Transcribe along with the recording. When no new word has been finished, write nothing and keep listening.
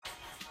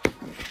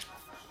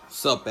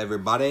What's up,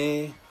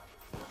 everybody?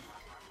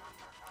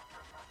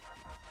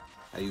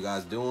 How you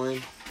guys doing?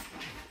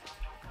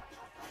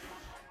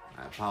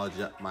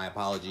 My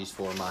apologies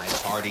for my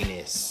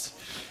tardiness.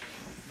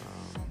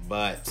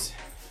 But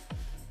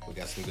we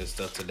got some good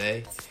stuff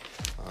today.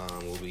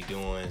 We'll be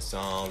doing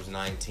Psalms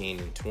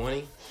 19 and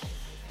 20.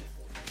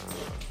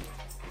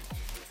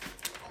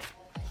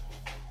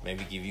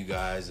 Maybe give you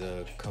guys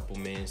a couple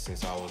minutes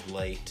since I was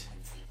late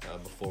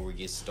before we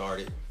get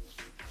started.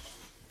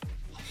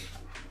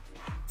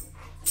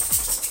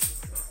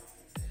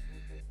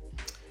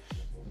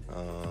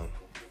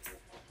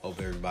 Hope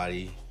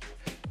everybody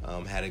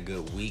had a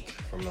good week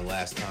from the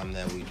last time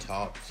that we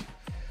talked.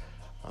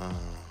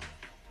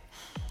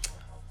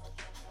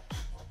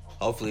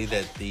 Hopefully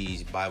that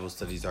these Bible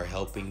studies are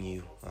helping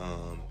you.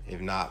 If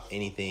not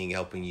anything,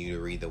 helping you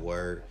to read the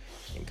Word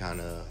and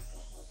kind of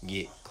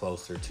get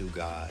closer to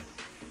God.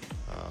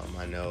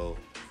 I know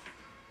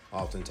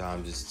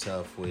oftentimes it's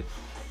tough with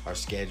our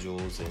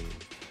schedules and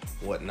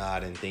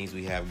whatnot and things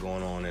we have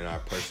going on in our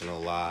personal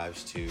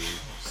lives to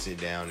sit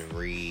down and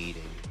read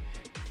and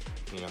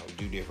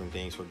do different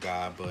things for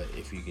God. But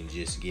if you can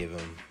just give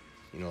him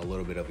a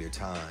little bit of your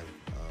time,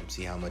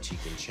 see how much he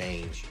can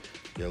change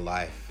your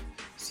life,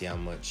 see how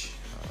much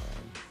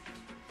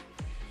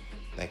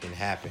that can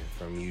happen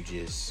from you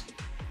just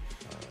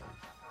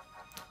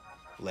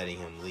letting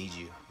him lead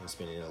you and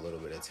spending a little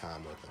bit of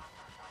time with him.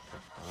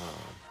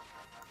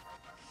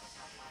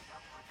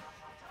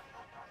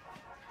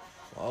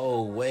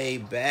 Way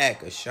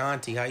back,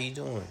 Ashanti, how you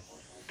doing?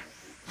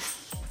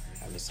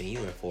 Haven't seen you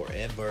in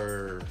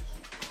forever.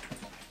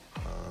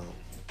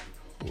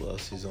 Who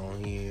else is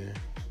on here?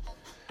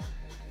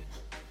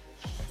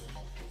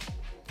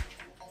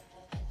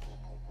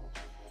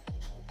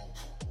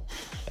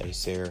 Hey,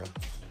 Sarah.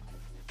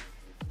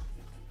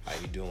 How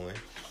you doing?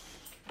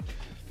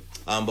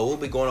 But we'll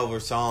be going over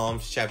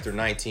Psalms chapter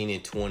 19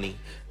 and 20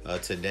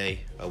 today.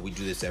 We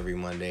do this every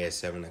Monday at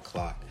 7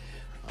 o'clock.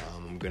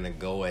 I'm going to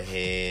go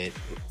ahead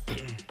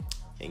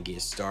and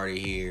get started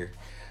here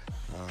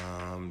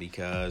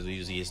because we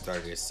usually get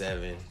started at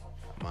 7.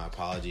 My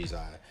apologies.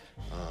 I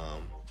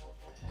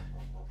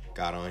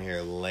got on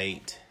here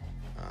late.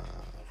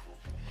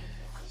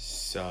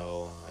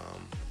 So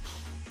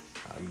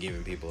I'm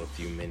giving people a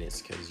few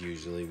minutes because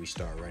usually we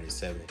start right at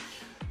 7.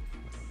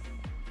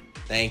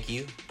 Thank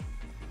you.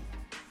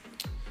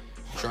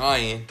 I'm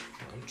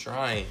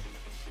trying.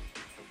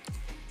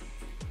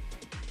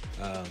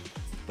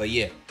 But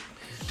yeah,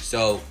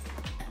 so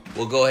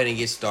we'll go ahead and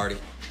get started.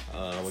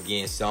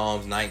 Again,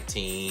 Psalms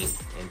 19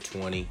 and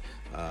 20.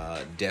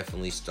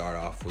 Definitely start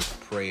off with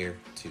prayer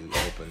to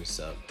open us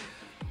up.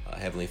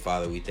 Heavenly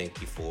Father, we thank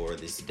you for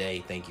this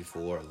day. Thank you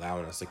for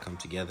allowing us to come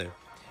together.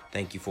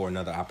 Thank you for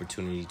another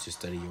opportunity to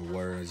study your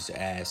words.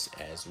 As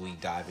we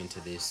dive into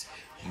this,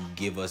 you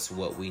give us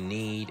what we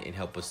need and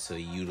help us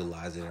to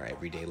utilize it in our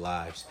everyday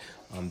lives.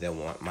 That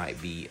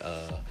might be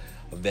a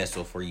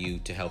vessel for you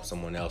to help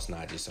someone else,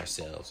 not just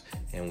ourselves.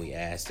 And we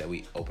ask that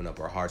we open up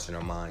our hearts and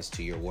our minds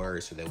to your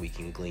word so that we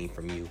can glean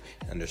from you,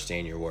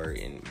 understand your word,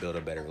 and build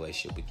a better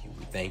relationship with you.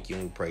 We thank you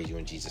and we praise you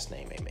in Jesus'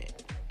 name. Amen.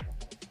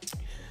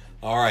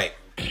 All right.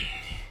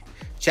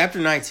 Chapter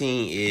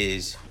 19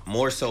 is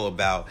more so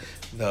about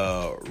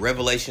the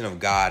revelation of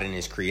God in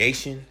his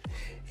creation,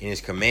 in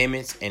his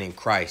commandments, and in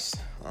Christ.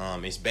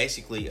 It's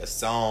basically a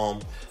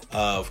psalm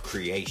of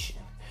creation.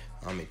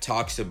 It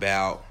talks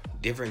about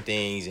different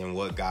things and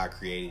what God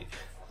created.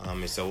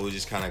 And so we'll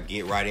just kind of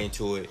get right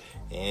into it.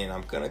 And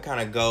I'm going to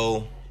kind of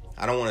go,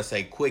 I don't want to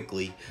say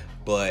quickly,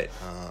 but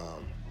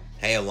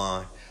hey,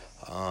 Alon,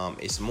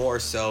 it's more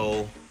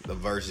so the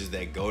verses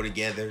that go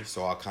together.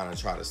 So I'll kind of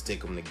try to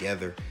stick them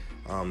together.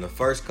 The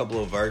first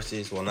couple of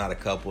verses, well, not a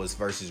couple, it's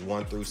verses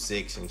 1 through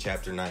 6 in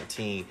chapter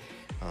 19.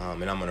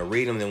 And I'm going to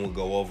read them, then we'll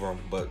go over them.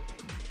 But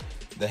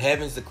the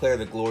heavens declare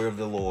the glory of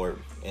the Lord,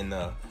 and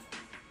the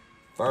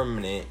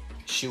firmament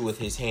sheweth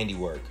his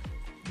handiwork.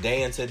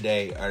 Day unto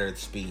day uttereth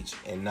speech,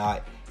 and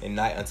night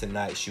unto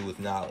night sheweth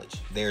knowledge.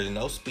 There is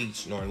no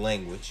speech nor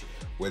language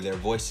where their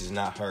voice is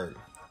not heard.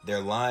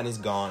 Their line is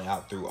gone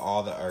out through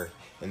all the earth,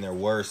 and their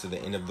words to the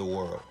end of the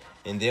world.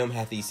 In them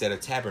hath he set a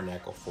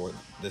tabernacle for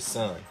the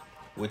sun,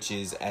 which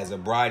is as a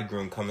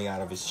bridegroom coming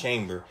out of his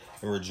chamber,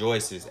 and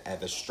rejoices at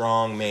the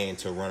strong man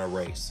to run a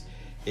race.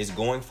 His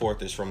going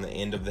forth is from the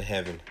end of the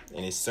heaven,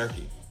 and his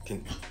circuit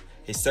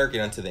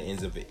unto the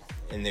ends of it,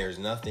 and there is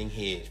nothing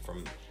hid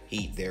from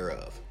heat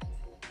thereof.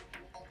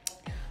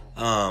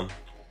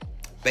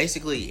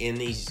 Basically in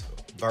these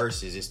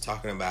verses, it's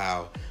talking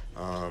about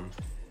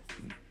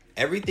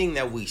everything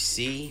that we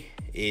see,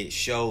 it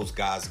shows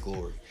God's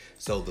glory.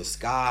 So the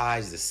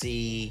skies, the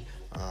sea,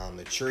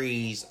 the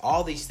trees,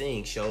 all these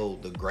things show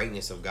the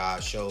greatness of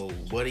God, show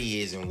what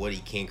he is and what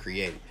he can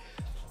create.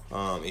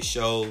 It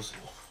shows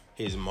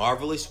his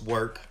marvelous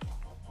work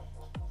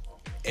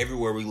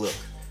everywhere we look.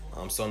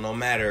 So no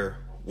matter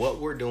what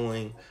we're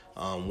doing,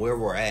 where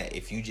we're at,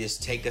 if you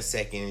just take a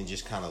second and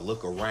just kind of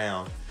look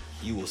around,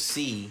 you will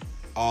see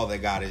all that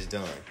God has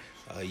done.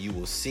 You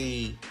will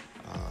see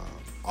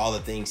all the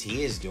things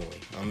he is doing.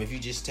 If you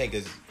just take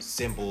a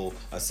simple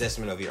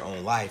assessment of your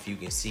own life, you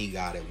can see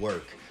God at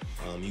work.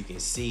 You can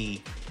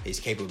see his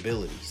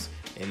capabilities.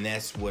 And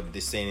that's what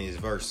this saying in this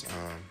verse.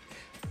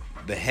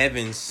 The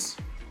heavens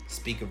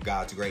speak of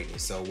God's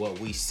greatness. So what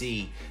we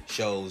see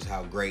shows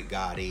how great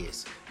God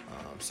is.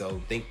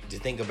 So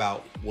think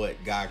about what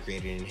God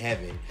created in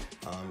heaven,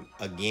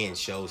 again,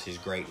 shows his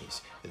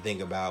greatness. To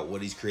think about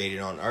what he's created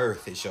on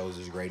earth, it shows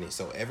his greatness.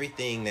 So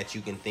everything that you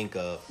can think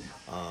of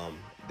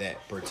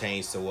that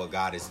pertains to what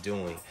God is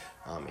doing,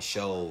 it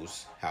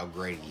shows how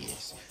great he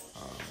is.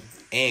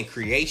 And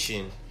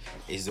creation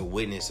is a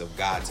witness of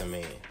God to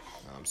man.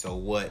 So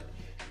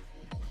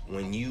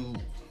when you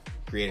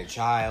create a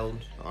child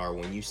or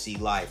when you see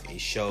life, it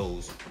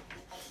shows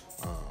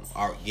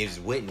or gives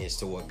witness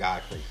to what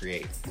God can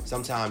create.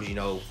 Sometimes,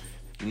 you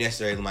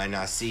necessarily might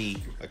not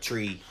see a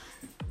tree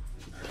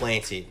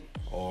planted,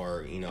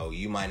 or,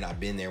 you might not have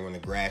been there when the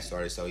grass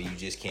started, so you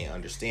just can't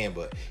understand.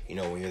 But,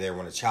 when you're there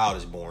when a child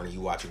is born and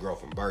you watch it grow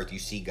from birth, you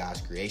see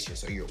God's creation.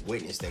 So you're a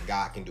witness that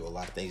God can do a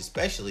lot of things,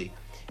 especially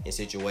in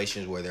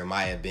situations where there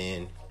might have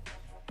been,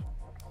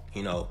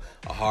 a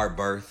hard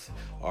birth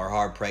or a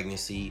hard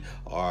pregnancy,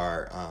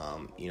 or,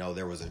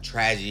 there was a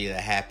tragedy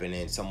that happened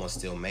and someone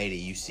still made it.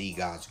 You see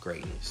God's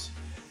greatness.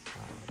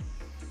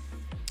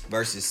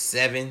 Verses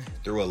 7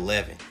 through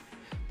 11.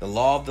 The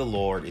law of the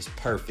Lord is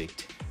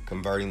perfect,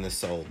 converting the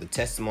soul. The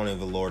testimony of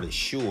the Lord is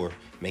sure,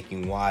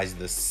 making wise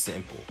the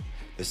simple.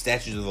 The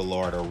statutes of the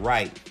Lord are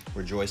right,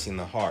 rejoicing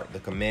the heart. The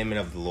commandment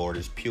of the Lord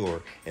is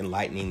pure,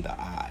 enlightening the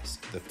eyes.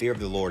 The fear of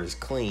the Lord is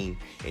clean,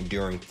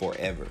 enduring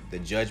forever. The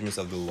judgments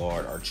of the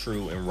Lord are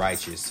true and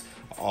righteous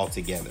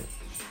altogether.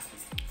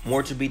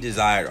 More to be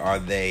desired are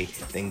they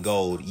than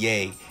gold,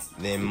 yea,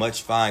 than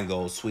much fine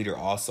gold, sweeter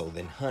also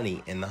than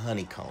honey and the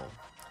honeycomb.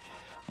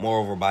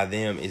 Moreover, by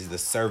them is the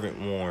servant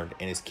warned,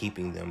 and is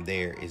keeping them.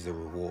 There is the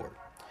reward.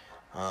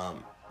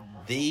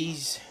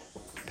 These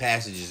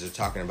passages are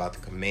talking about the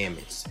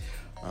commandments.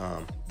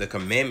 The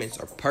commandments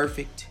are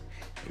perfect.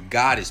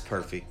 God is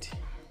perfect,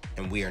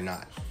 and we are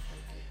not.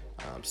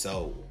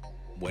 So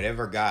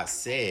whatever God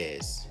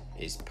says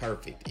is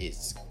perfect.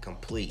 It's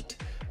complete.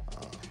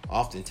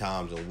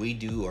 Oftentimes when we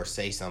do or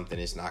say something,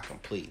 it's not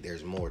complete.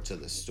 There's more to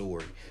the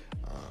story.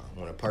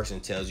 When a person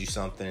tells you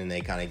something and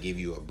they kind of give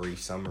you a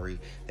brief summary,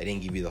 they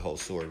didn't give you the whole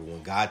story. But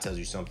when God tells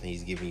you something,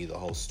 he's giving you the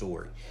whole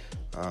story.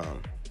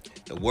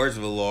 The words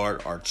of the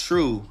Lord are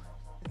true.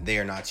 They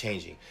are not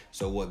changing.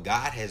 So what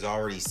God has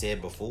already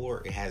said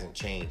before, it hasn't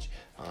changed.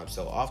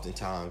 So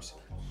oftentimes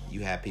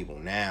you have people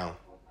now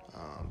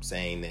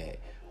saying that,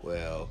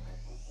 well,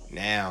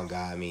 now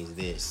God means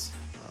this.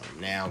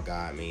 Now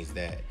God means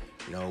that.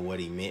 What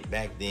he meant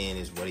back then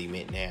is what he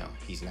meant now.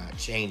 He's not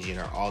changing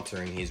or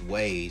altering his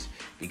ways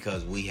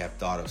because we have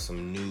thought of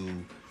some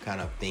new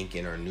kind of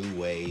thinking or new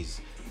ways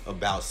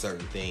about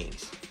certain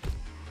things.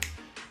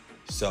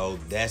 So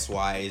that's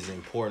why it's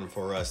important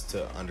for us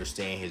to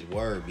understand his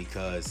word,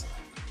 because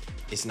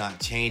it's not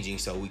changing,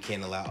 so we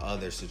can't allow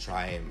others to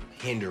try and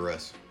hinder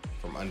us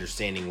from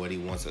understanding what he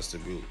wants us to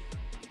do.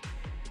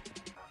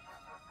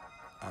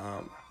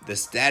 The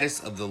status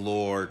of the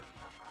Lord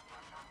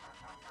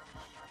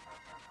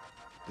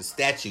The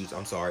statutes,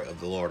 of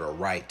the Lord are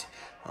right.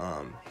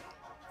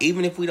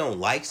 Even if we don't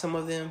like some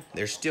of them,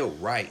 they're still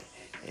right.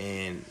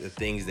 And the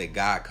things that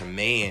God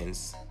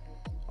commands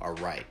are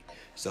right.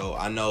 So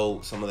I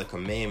know some of the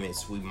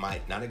commandments we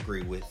might not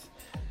agree with.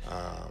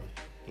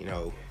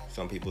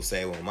 Some people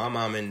say, well, my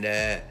mom and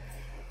dad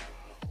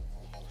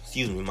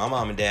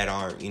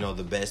aren't,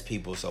 the best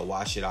people, so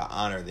why should I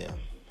honor them?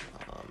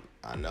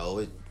 I know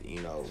it,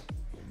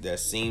 that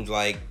seems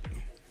like,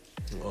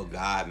 well,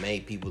 God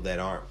made people that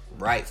aren't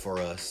right for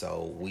us,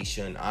 so we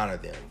shouldn't honor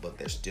them. But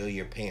they're still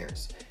your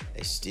parents.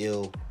 They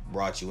still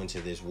brought you into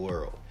this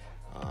world.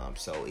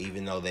 So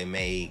even though they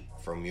may,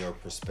 from your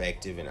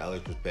perspective and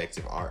others'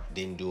 perspective,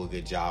 didn't do a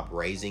good job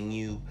raising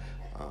you,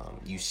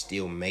 you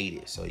still made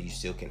it. So you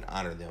still can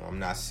honor them. I'm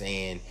not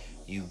saying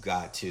you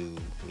got to,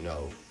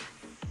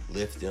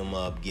 lift them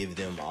up, give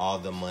them all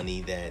the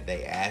money that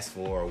they ask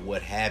for or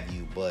what have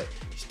you, but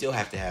you still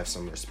have to have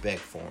some respect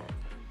for them.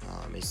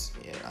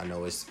 I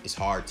know it's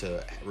hard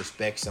to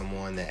respect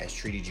someone that has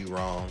treated you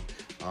wrong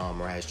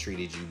or has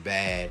treated you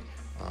bad,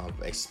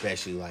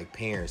 especially like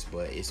parents,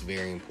 but it's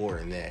very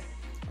important that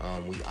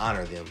we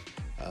honor them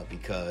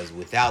because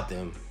without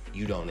them,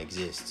 you don't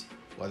exist.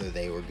 Whether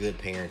they were good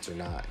parents or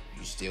not,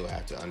 you still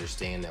have to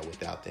understand that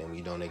without them,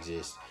 you don't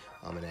exist.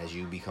 And as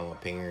you become a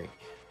parent,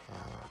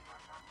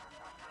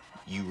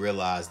 you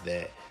realize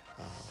that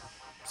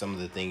some of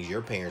the things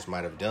your parents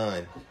might have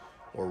done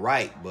were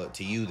right, but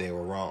to you they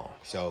were wrong.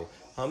 So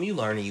you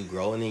learn and you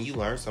grow, and then you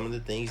learn some of the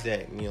things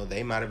that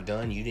they might have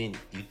done you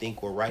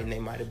think were right, and they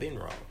might have been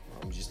wrong.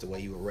 Just the way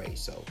you were raised.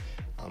 So,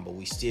 but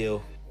we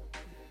still,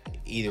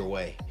 either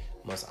way,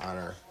 must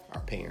honor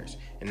our parents.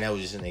 And that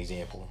was just an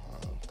example,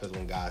 because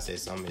when God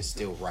says something, it's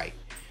still right.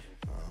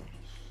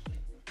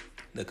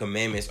 The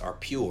commandments are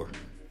pure.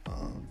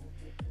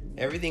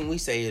 Everything we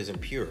say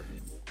isn't pure.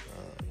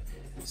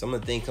 Some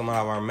of the things coming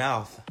out of our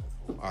mouth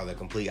are the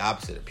complete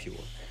opposite of pure.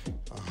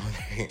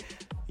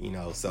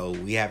 So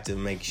we have to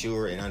make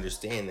sure and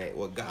understand that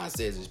what God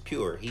says is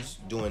pure. He's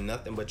doing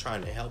nothing but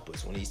trying to help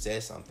us when he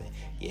says something.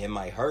 Yeah, it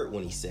might hurt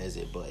when he says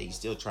it, but he's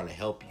still trying to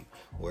help you.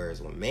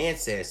 Whereas when man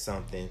says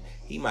something,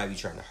 he might be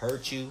trying to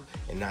hurt you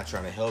and not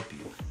trying to help you.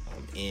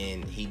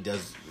 And he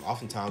does,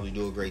 oftentimes we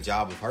do a great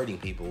job of hurting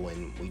people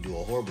when we do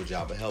a horrible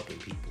job of helping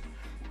people.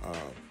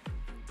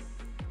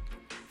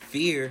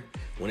 Fear,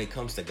 when it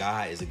comes to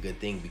God, is a good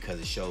thing because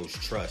it shows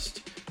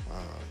trust.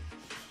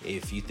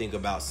 If you think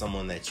about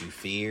someone that you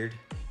feared,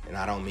 and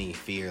I don't mean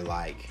fear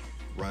like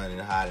run and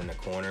hide in a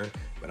corner,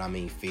 but I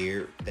mean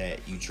fear that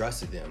you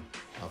trusted them.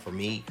 For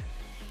me,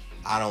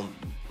 I'm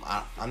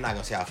not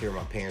gonna say I fear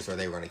my parents or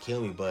they were gonna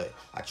kill me, but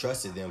I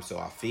trusted them, so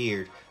I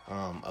feared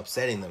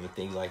upsetting them and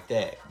things like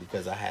that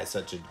because I had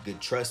such a good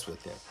trust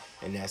with them.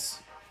 And that's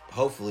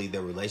hopefully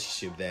the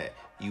relationship that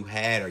you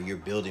had or you're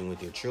building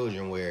with your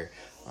children, where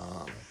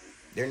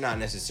they're not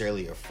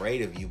necessarily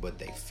afraid of you, but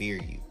they fear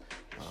you.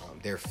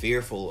 They're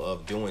fearful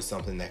of doing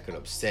something that could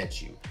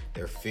upset you.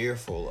 They're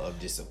fearful of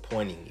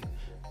disappointing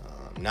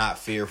you. Not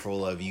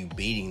fearful of you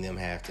beating them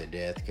half to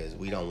death, because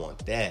we don't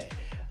want that.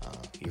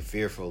 They're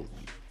fearful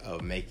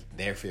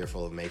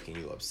of making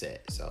you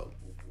upset. So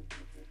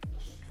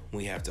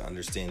we have to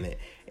understand that.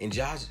 And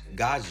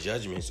God's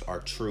judgments are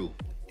true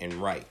and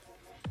right.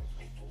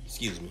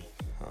 Excuse me.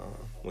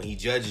 When he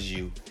judges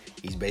you,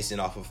 he's basing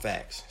off of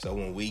facts. So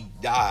when we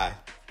die,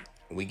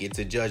 we get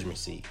to judgment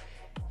seat,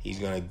 he's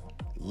going to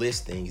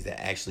list things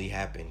that actually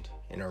happened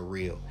and are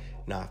real,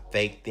 not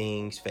fake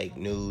things, fake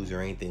news,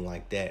 or anything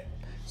like that.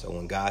 So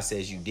when God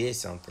says you did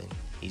something,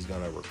 he's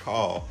going to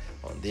recall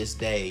on this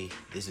day,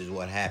 this is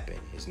what happened.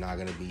 It's not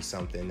going to be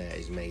something that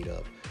is made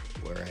up.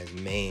 Whereas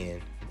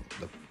the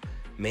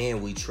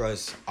man we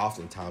trust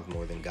oftentimes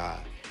more than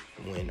God.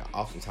 When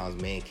oftentimes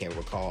man can't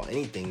recall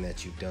anything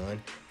that you've done,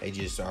 they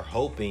just are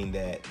hoping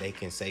that they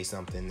can say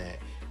something that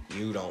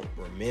you don't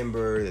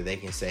remember, that they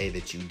can say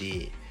that you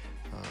did.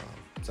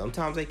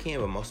 Sometimes they can,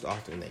 but most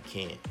often they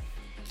can't.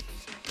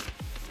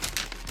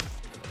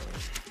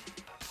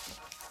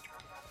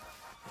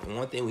 And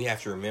one thing we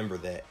have to remember,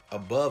 that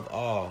above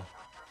all,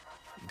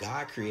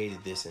 God created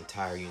this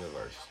entire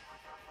universe.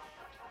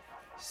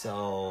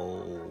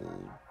 So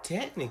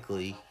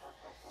technically,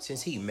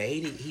 since he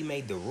made it, he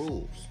made the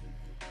rules.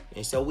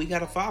 And so we got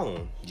to follow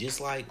them. Just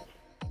like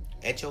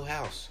at your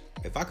house.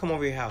 If I come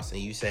over your house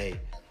and you say,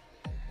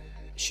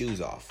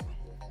 shoes off,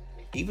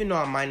 even though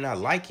I might not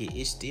like it,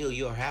 it's still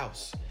your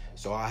house.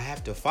 So I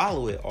have to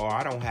follow it, or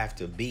I don't have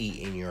to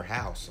be in your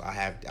house.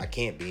 I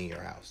can't be in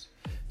your house.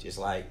 Just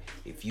like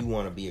if you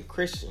want to be a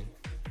Christian,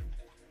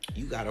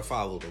 you got to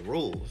follow the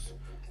rules,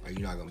 or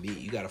you're not going to be.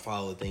 You got to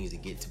follow the things to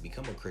get to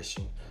become a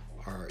Christian,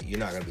 or you're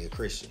not going to be a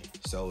Christian.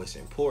 So it's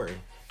important.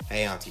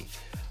 Hey, Auntie,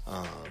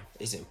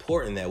 it's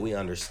important that we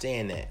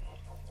understand that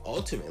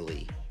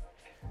ultimately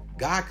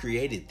God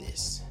created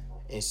this.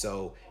 And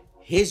so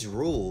his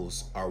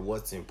rules are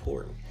what's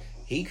important.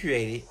 He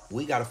created,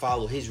 we got to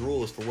follow his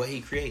rules for what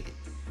he created.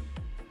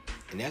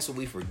 And that's what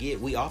we forget.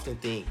 We often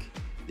think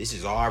this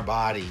is our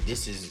body,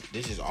 this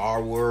is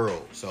our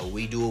world, so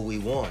we do what we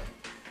want.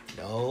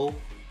 No,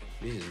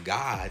 this is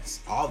God's.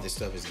 All this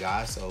stuff is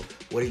God's. So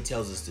what he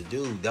tells us to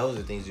do, those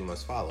are things we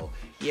must follow.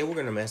 Yeah, we're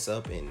going to mess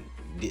up and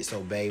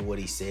disobey what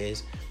he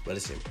says, but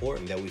it's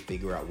important that we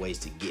figure out ways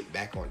to get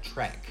back on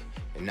track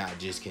and not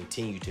just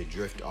continue to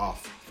drift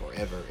off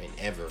forever and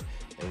ever,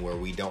 and where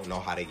we don't know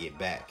how to get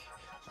back.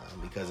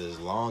 Because as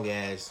long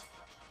as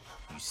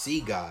you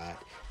see God,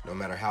 no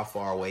matter how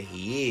far away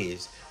he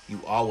is, you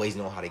always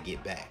know how to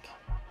get back.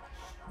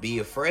 Be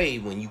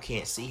afraid when you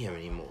can't see him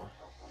anymore,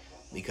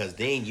 because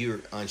then you're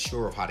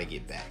unsure of how to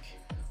get back.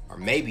 Or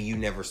maybe you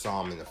never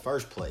saw him in the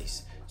first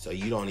place, so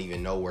you don't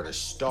even know where to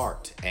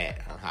start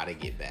at on how to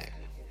get back.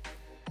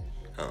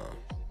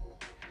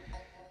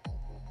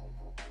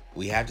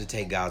 We have to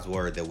take God's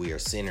word that we are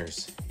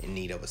sinners in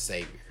need of a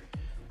Savior.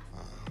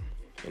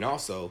 And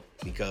also,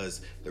 because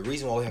the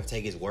reason why we have to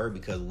take his word,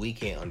 because we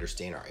can't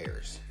understand our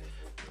errors.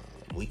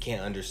 We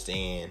can't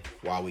understand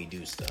why we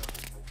do stuff.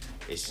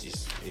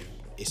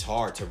 It's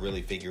hard to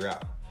really figure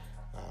out.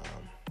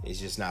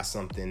 It's just not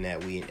something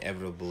that we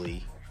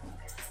inevitably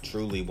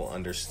truly will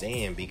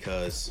understand,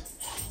 because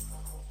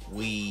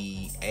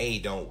we A,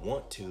 don't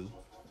want to,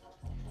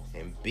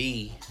 and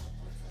B,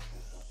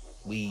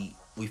 we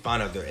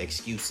find other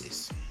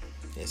excuses.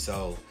 And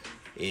so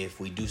if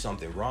we do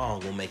something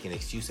wrong, we'll make an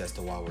excuse as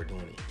to why we're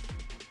doing it.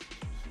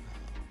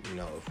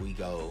 If we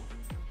go,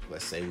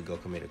 let's say we go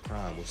commit a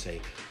crime, we'll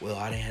say, well,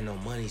 I didn't have no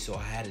money, so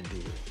I had to do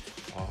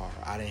it. Or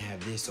I didn't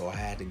have this, so I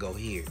had to go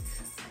here.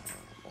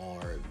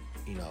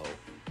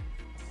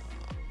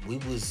 We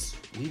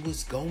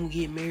was gonna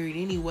get married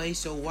anyway,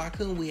 so why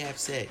couldn't we have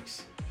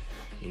sex?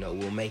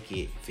 We'll make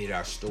it fit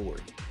our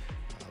story.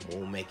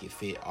 We'll make it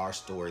fit our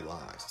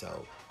storyline.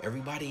 So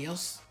everybody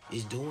else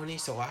is doing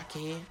it, so I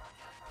can.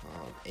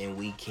 And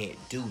we can't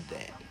do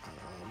that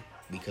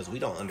because we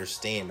don't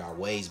understand our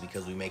ways,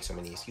 because we make so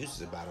many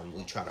excuses about them.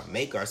 We try to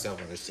make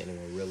ourselves understand them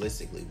when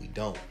realistically we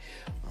don't.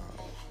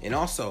 And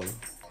also,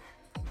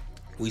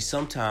 we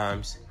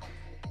sometimes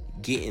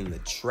get in the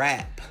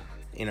trap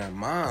in our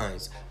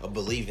minds of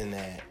believing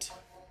that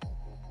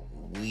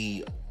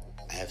we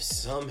have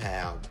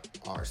somehow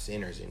are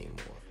sinners anymore.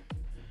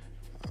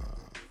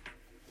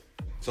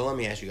 So let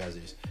me ask you guys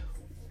this.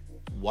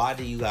 Why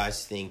do you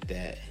guys think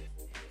that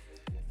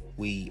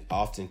we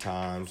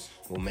oftentimes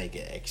will make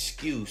an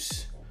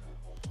excuse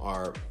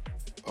or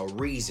a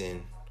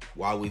reason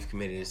why we've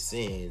committed a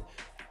sin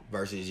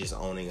versus just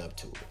owning up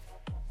to it?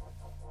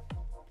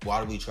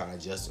 Why do we try to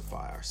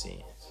justify our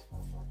sins?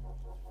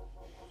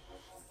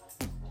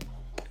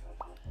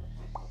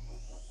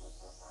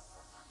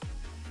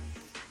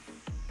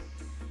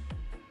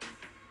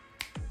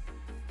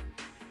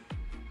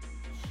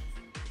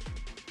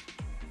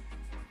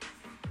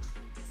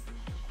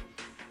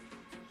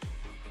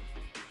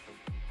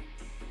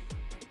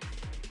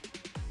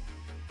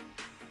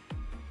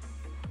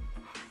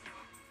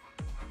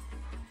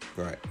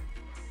 Right.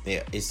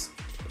 Yeah,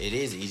 it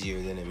is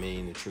easier than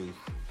admitting the truth.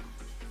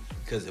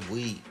 Because if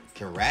we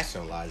can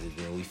rationalize it,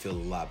 then we feel a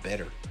lot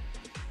better.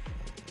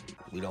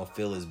 We don't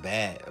feel as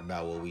bad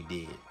about what we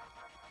did.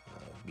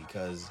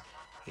 Because,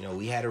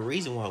 we had a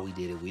reason why we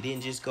did it. We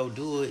didn't just go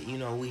do it.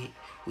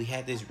 We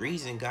had this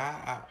reason.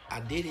 God, I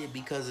did it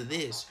because of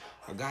this.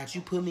 Or God,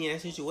 you put me in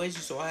that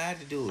situation, so I had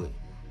to do it.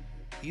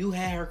 You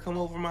had her come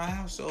over my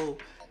house so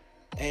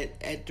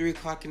at 3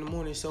 o'clock in the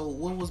morning. So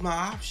what was my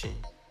option?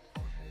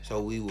 So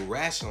we will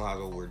rationalize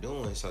what we're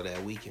doing so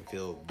that we can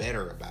feel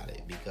better about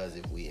it. Because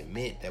if we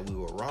admit that we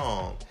were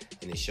wrong,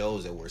 then it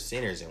shows that we're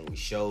sinners, and we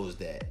shows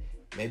that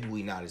maybe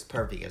we're not as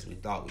perfect as we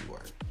thought we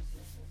were.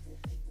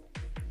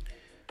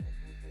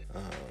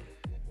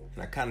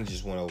 And I kind of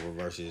just went over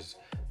verses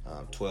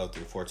 12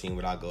 through 14,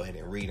 but I'll go ahead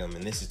and read them.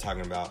 And this is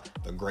talking about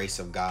the grace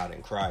of God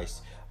in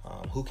Christ.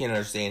 Who can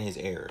understand his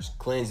errors?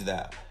 Cleanse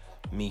thou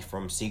me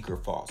from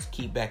secret faults.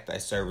 Keep back thy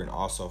servant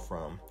also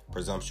from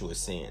presumptuous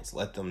sins.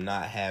 Let them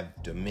not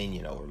have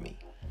dominion over me.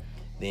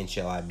 Then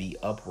shall I be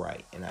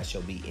upright, and I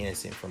shall be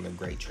innocent from the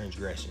great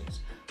transgressions.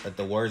 Let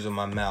the words of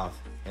my mouth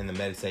and the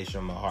meditation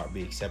of my heart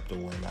be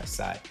acceptable in thy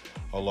sight,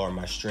 O Lord,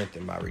 my strength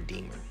and my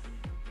redeemer.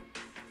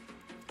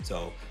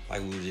 So,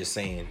 like we were just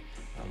saying,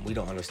 we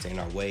don't understand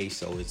our ways,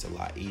 so it's a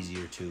lot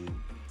easier to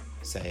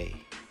say,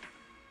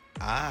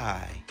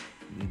 I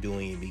am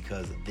doing it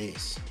because of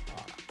this.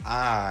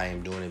 I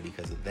am doing it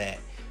because of that.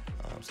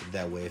 So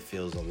that way it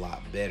feels a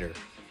lot better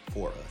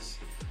for us.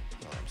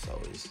 So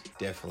it's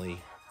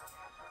definitely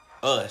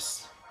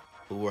us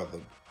who are the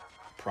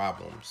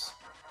problems,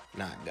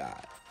 not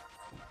God.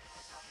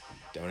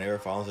 Don't ever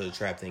fall into the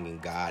trap thinking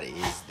God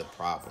is the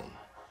problem.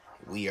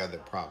 We are the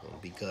problem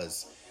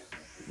because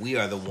we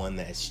are the one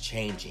that's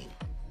changing.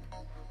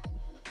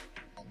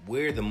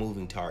 We're the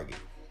moving target.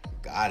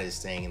 God is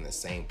staying in the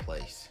same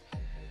place.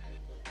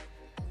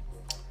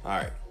 All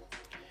right.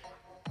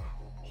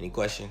 Any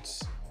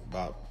questions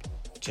about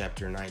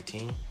chapter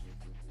 19?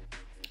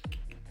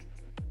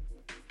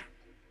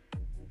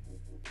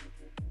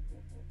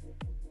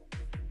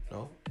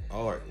 No?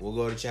 All right, we'll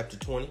go to chapter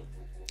 20.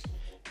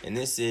 And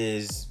this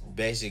is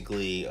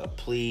basically a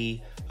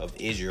plea of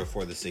Israel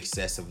for the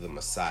success of the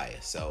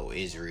Messiah. So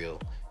Israel,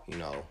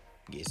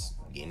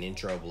 getting in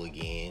trouble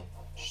again,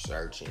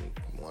 searching,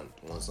 want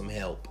some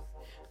help.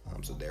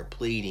 So they're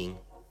pleading.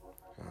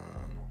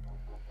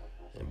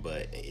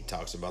 But it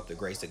talks about the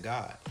grace of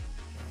God.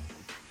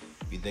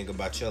 If you think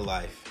about your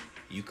life,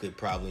 you could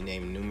probably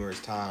name numerous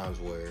times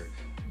where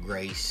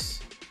grace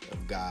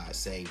of God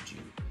saved you.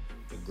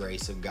 The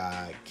grace of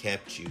God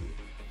kept you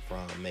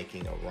from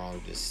making a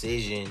wrong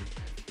decision,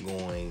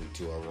 going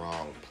to a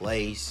wrong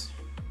place,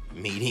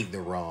 meeting the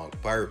wrong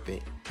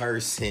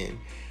person.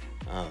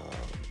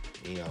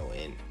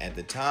 And at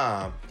the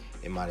time,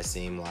 it might have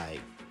seemed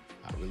like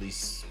I really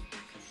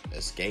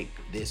escaped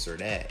this or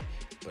that,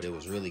 but it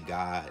was really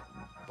God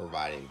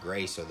providing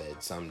grace so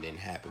that something didn't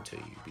happen to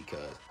you.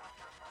 Because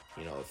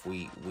if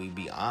we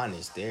be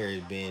honest, there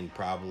has been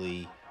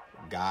probably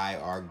a guy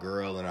or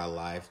girl in our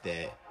life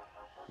that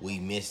we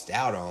missed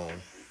out on,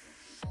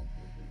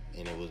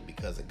 and it was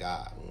because of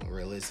God.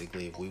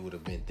 Realistically, if we would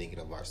have been thinking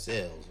of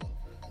ourselves,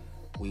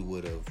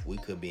 we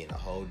could be in a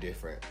whole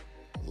different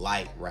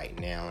light right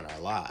now in our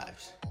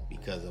lives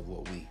because of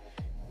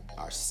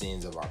our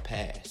sins of our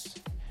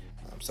past.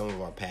 Some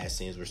of our past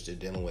sins we're still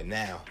dealing with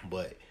now,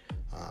 but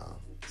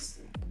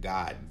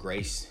God,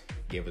 grace,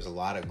 gave us a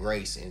lot of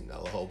grace in a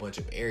whole bunch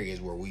of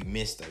areas where we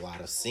missed a lot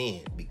of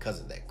sin because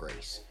of that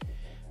grace.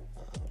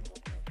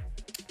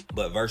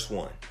 But verse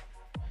 1.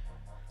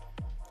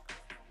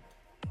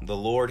 The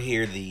Lord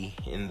hear thee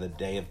in the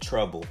day of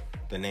trouble.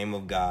 The name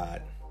of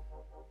God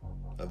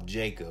of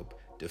Jacob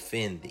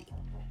defend thee.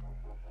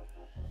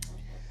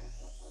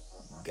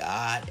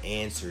 God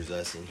answers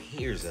us and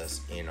hears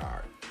us in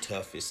our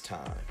toughest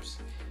times.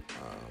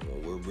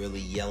 When we're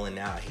really yelling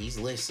out, he's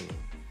listening.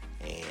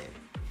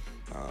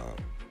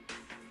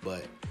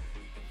 But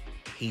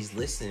he's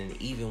listening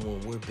even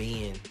when we're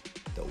being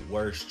the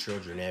worst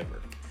children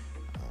ever.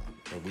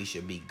 And we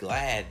should be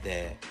glad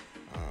that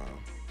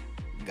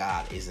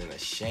God isn't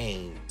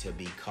ashamed to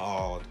be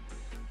called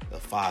the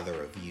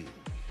Father of you.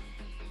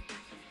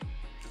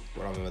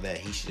 What I mean by that,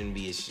 he shouldn't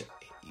be.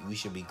 We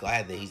should be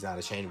glad that he's not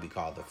ashamed to be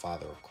called the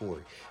father of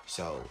Corey.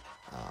 So,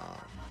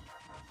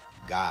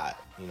 God,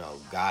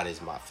 God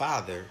is my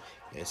father,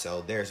 and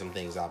so there are some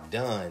things I've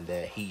done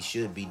that he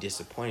should be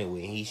disappointed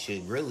with. And he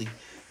should really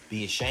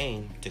be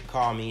ashamed to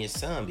call me his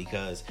son,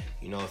 because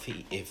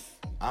if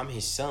I'm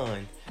his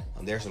son,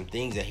 there's some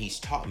things that he's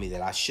taught me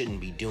that I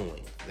shouldn't be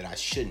doing, that I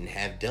shouldn't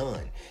have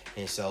done,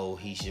 and so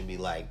he should be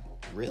like,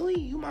 really,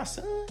 you my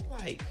son?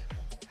 Like,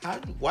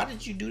 why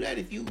did you do that?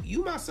 If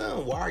you my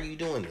son, why are you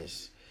doing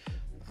this?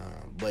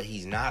 But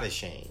he's not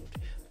ashamed.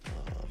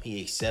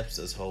 He accepts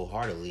us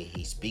wholeheartedly.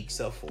 He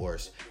speaks up for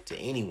us to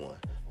anyone.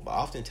 But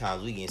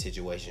oftentimes we get in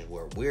situations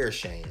where we're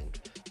ashamed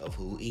of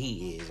who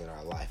he is in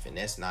our life, and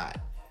that's not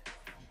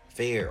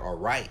fair or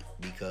right,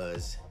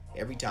 because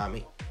every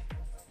time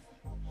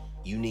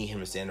you need him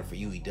to stand up for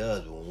you, he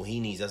does. But when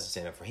he needs us to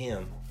stand up for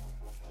him,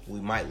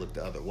 we might look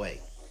the other way.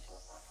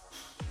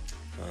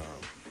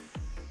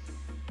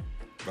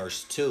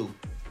 Verse 2,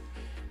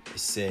 it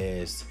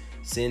says,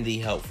 "Send thee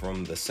help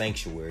from the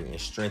sanctuary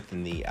and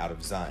strengthen thee out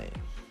of Zion."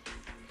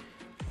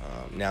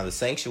 Now, the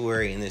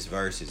sanctuary in this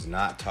verse is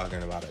not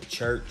talking about a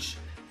church.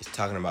 It's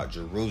talking about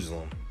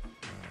Jerusalem.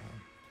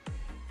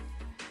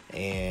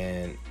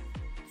 And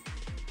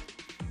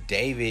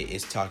David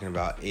is talking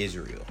about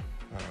Israel.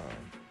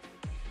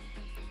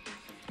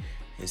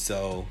 And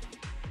so,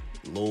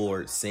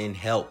 Lord, send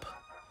help.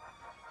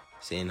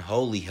 Send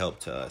holy help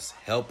to us.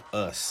 Help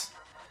us.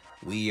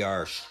 We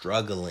are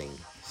struggling.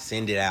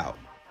 Send it out.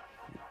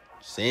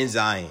 Send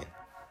Zion.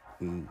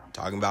 I'm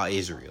talking about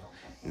Israel,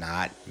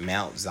 not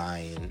Mount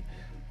Zion,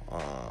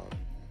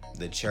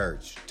 the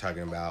church.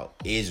 Talking about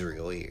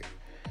Israel here.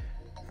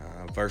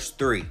 Verse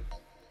 3.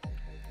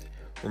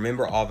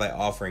 "Remember all thy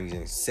offerings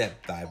and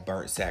accept thy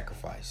burnt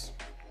sacrifice."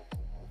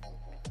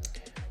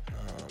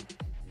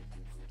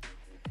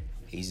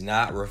 He's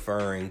not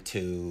referring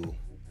to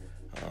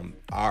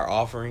our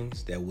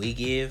offerings that we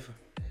give.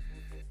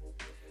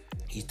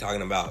 He's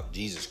talking about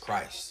Jesus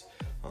Christ.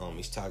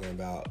 He's talking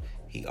about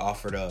he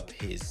offered up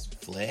his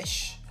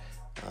flesh,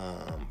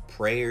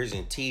 prayers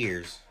and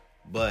tears,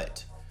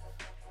 but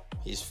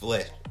his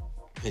flesh,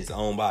 his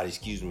own body,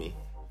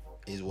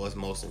 is what's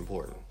most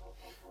important.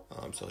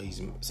 So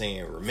he's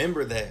saying,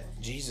 remember that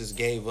Jesus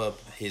gave up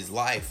his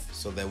life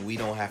so that we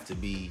don't have to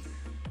be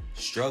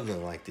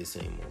struggling like this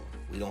anymore.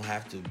 We don't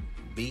have to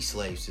be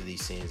slaves to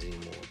these sins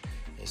anymore.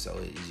 And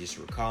so he's just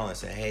recalling and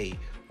say, hey,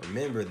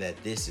 remember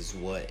that this is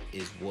what.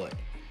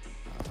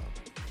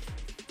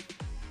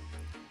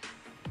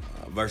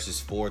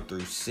 Verses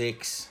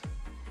 4-6.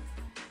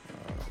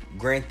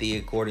 "Grant thee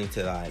according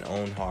to thine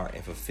own heart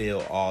and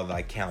fulfill all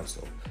thy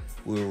counsel.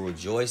 We will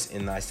rejoice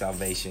in thy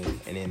salvation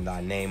and in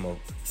thy name of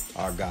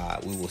our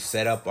God. We will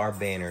set up our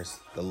banners.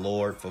 The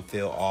Lord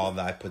fulfill all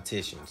thy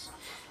petitions.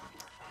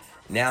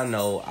 Now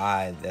know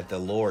I that the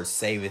Lord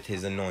saveth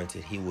his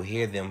anointed. He will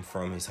hear them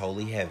from his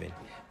holy heaven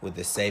with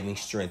the saving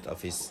strength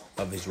of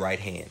his right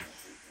hand."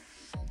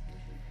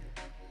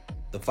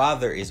 The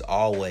Father is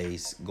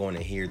always going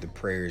to hear the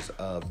prayers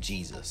of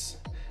Jesus.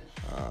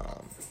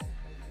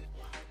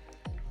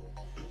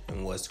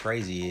 And what's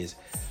crazy is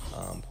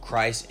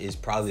Christ is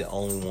probably the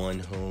only one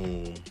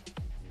whom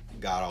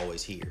God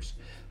always hears.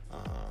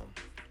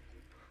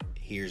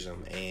 Hears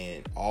him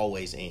and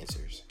always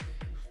answers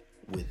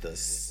with a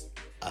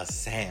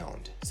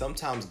sound.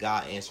 Sometimes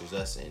God answers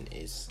us and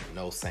it's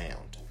no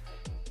sound.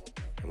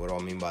 And what do I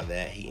mean by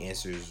that? He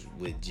answers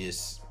with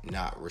just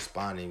not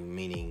responding,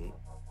 meaning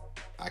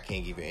I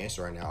can't give you an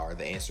answer right now, or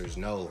the answer is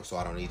no, so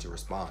I don't need to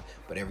respond.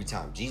 But every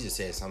time Jesus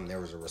said something, there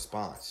was a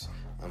response.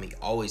 He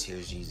always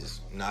hears Jesus.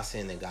 I'm not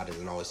saying that God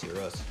doesn't always hear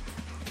us.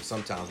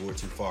 Sometimes we're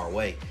too far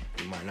away.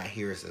 He might not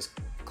hear us as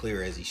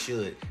clear as he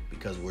should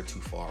because we're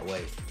too far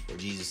away. Where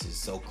Jesus is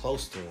so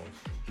close to him,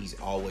 he's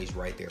always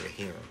right there to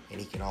hear him,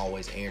 and he can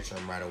always answer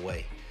him right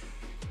away.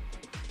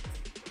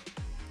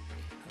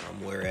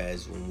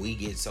 Whereas when we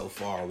get so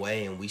far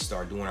away and we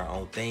start doing our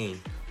own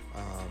thing,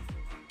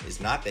 it's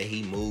not that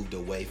he moved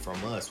away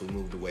from us, we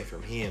moved away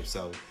from him.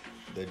 So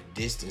the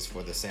distance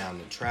for the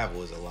sound to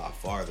travel is a lot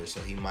farther,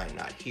 so he might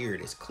not hear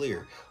it as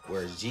clear.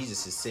 Whereas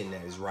Jesus is sitting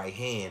at his right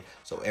hand,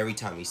 so every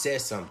time he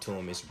says something to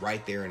him, it's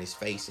right there in his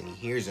face, and he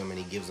hears him and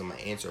he gives him an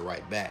answer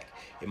right back.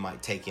 It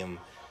might take him,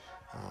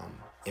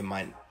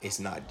 it's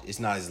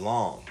not as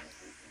long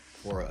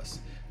for us.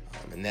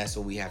 And that's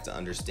what we have to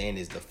understand,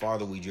 is the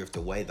farther we drift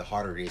away, the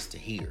harder it is to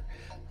hear.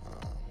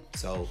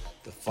 So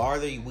the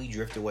farther we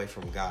drift away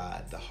from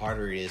God, the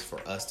harder it is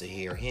for us to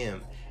hear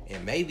him,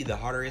 and maybe the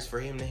harder it is for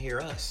him to hear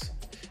us.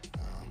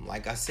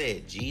 Like I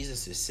said,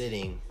 Jesus is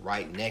sitting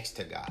right next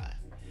to God.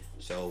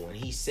 So when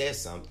he says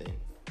something,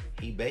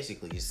 he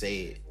basically just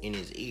say it in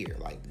his ear,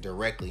 like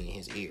directly in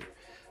his ear.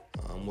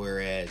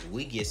 Whereas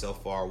we get so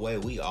far away,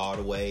 we all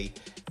the way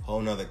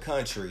whole nother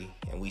country,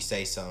 and we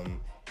say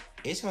something,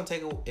 it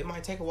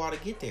might take a while to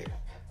get there.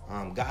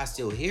 God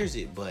still hears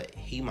it, but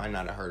he might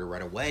not have heard it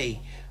right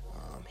away.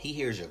 He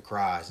hears your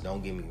cries,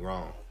 don't get me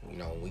wrong.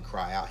 When we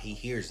cry out, he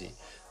hears it.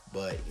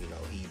 but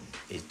he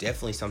is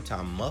definitely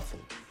sometimes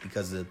muffled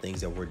because of the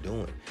things that we're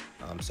doing.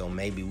 So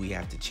maybe we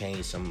have to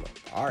change some of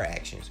our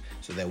actions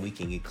so that we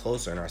can get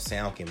closer and our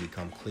sound can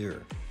become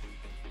clearer.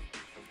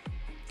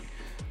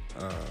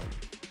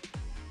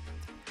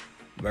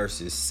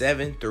 Verses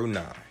 7 through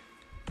 9.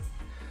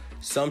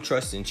 Some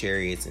trust in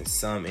chariots and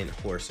some in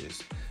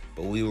horses,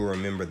 but we will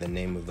remember the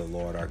name of the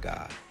Lord our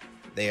God.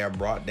 They are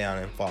brought down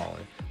and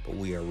fallen, but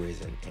we are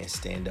risen and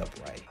stand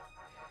upright.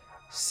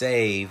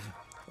 Save,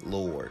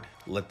 Lord.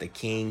 Let the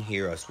King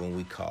hear us when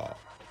we call.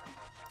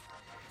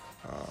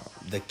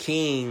 The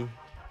King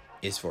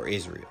is for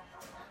Israel,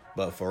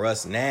 but for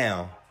us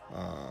now,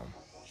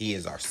 he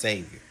is our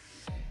Savior.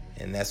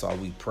 And that's why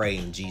we pray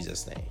in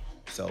Jesus' name.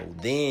 So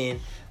then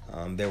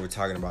they were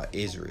talking about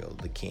Israel,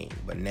 the King,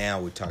 but now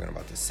we're talking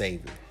about the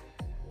Savior.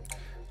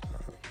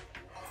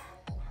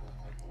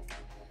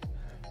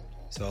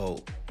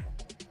 So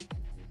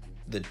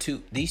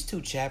these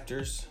two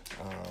chapters,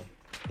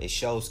 it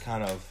shows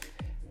kind of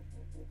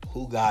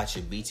who God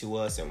should be to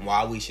us and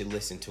why we should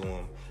listen to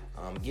him.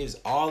 Gives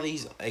all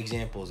these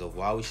examples of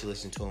why we should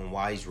listen to him,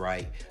 why he's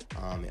right.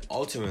 And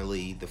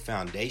ultimately, the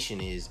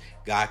foundation is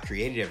God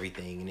created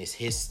everything and it's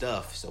his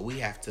stuff. So we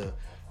have to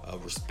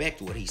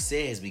respect what he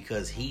says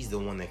because he's the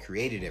one that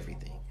created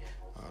everything.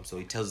 So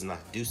he tells us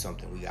not to do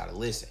something. We got to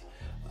listen.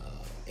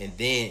 And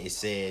then it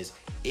says,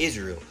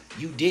 Israel,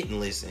 you didn't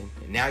listen.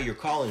 And now you're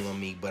calling on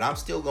me, but I'm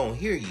still going to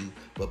hear you.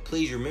 But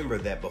please remember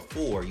that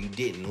before you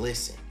didn't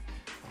listen.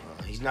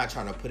 He's not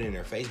trying to put it in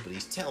their face, but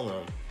he's telling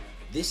them,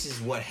 this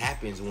is what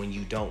happens when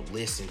you don't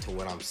listen to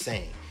what I'm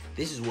saying.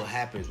 This is what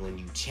happens when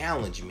you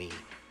challenge me.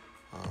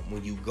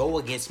 When you go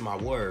against my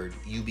word,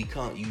 you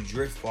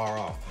drift far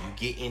off.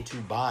 You get into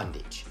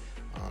bondage.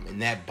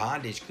 And that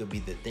bondage could be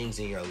the things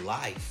in your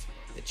life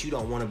that you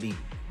don't want to be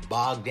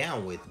bogged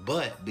down with.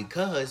 But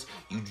because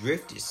you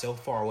drifted so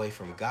far away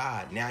from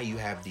God, now you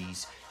have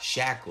these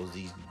shackles,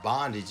 these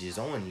bondages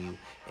on you.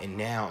 And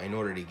now in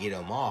order to get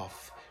them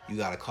off, you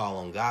got to call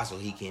on God so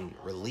he can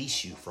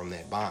release you from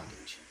that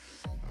bondage.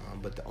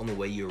 But the only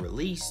way you're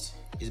released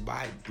is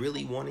by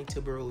really wanting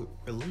to be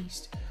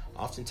released.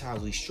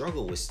 Oftentimes we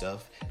struggle with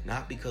stuff,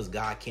 not because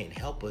God can't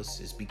help us,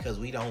 it's because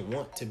we don't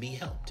want to be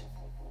helped.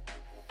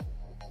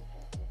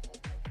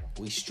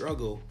 We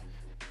struggle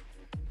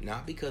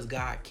not because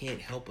God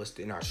can't help us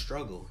in our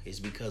struggle, it's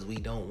because we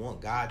don't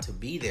want God to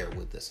be there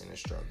with us in the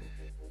struggle.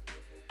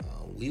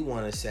 We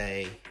want to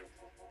say,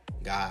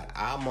 God,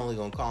 I'm only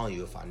going to call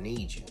you if I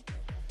need you.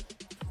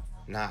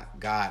 Not,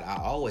 God, I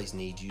always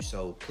need you,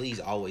 so please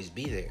always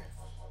be there.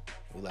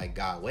 We're like,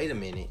 God, wait a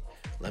minute.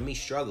 Let me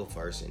struggle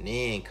first and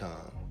then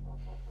come.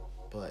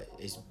 But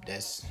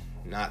that's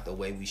not the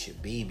way we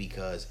should be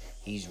because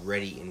he's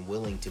ready and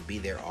willing to be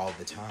there all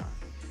the time.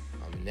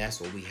 And that's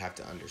what we have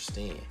to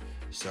understand.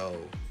 So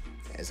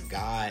as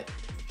God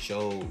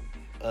showed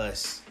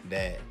us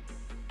that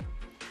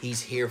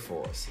he's here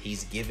for us,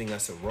 he's giving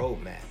us a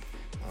roadmap.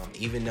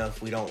 Even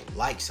if we don't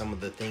like some of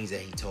the things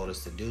that he told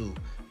us to do,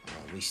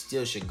 we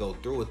still should go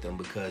through with them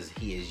because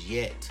he is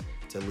yet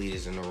to lead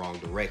us in the wrong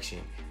direction.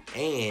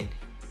 And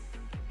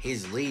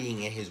his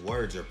leading and his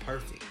words are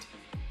perfect.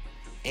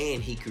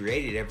 And he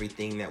created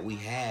everything that we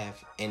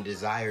have and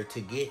desire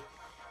to get.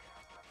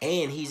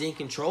 And he's in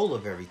control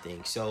of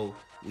everything. So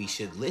we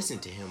should listen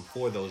to him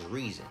for those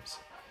reasons.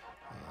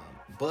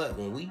 But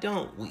when we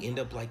don't, we end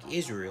up like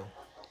Israel.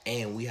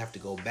 And we have to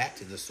go back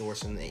to the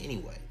source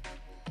anyway.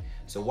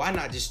 So why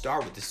not just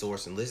start with the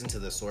source and listen to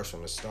the source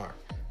from the start?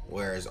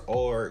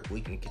 Or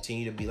we can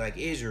continue to be like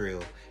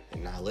Israel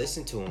and not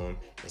listen to him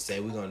and say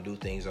we're going to do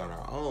things on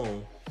our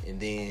own. And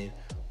then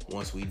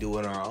once we do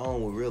it on our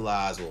own, we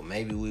realize, well,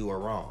 maybe we were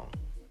wrong.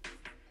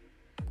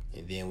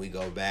 And then we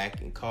go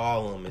back and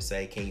call him and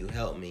say, can you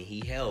help me?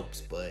 He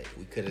helps, but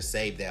we could have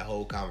saved that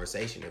whole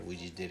conversation if we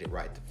just did it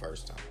right the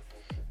first time.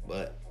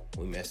 But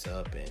we mess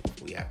up and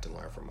we have to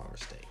learn from our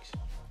mistakes.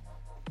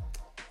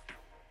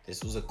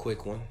 This was a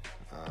quick one.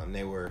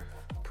 They were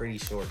pretty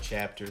short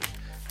chapters.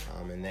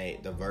 And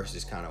the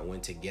verses kind of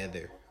went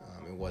together.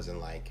 It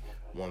wasn't like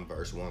one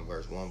verse.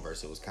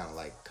 It was kind of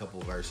like a couple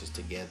verses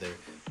together,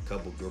 a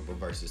couple group of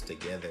verses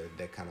together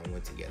that kind of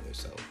went together.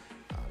 So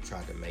I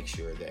tried to make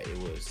sure that it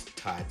was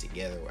tied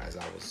together as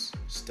I was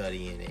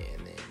studying it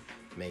and then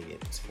made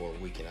it so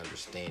we can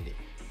understand it.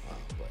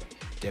 But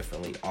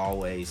definitely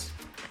always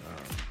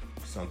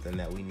something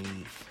that we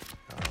need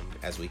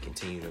as we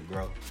continue to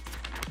grow.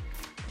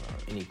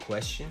 Any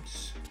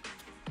questions,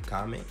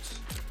 comments?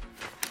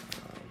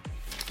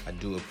 I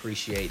do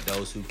appreciate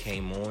those who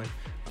came on,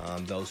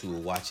 those who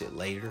will watch it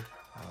later.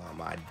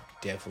 I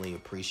definitely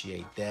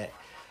appreciate that.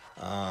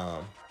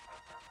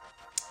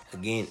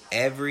 Again,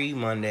 every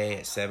Monday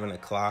at 7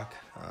 o'clock.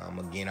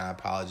 Again, I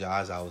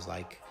apologize. I was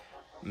like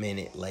a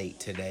minute late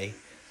today.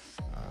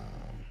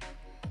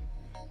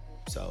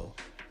 So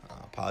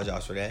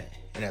apologize for that.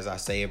 And as I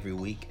say every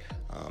week,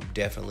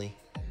 definitely,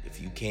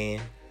 if you can,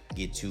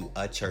 get to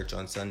a church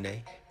on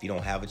Sunday. If you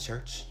don't have a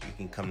church, you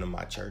can come to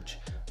my church.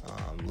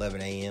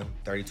 11 a.m.,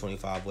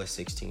 3025 West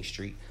 16th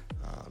Street.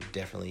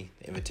 Definitely,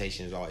 the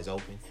invitation is always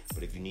open.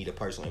 But if you need a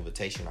personal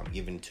invitation, I'm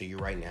giving it to you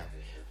right now.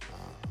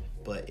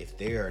 But if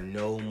there are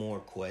no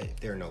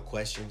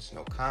questions,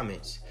 no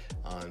comments,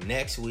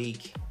 next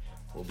week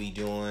we'll be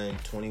doing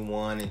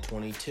 21 and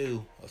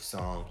 22 of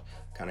Psalms,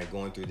 kind of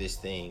going through this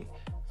thing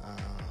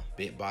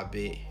bit by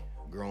bit,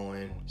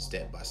 growing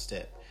step by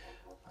step.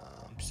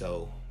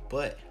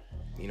 But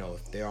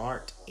if there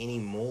aren't any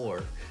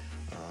more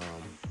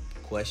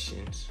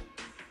questions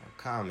or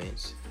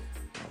comments,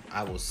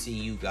 I will see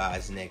you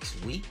guys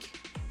next week.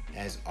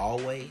 As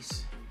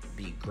always,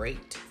 be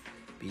great,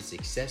 be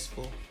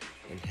successful,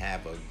 and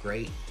have a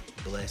great,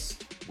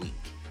 blessed week.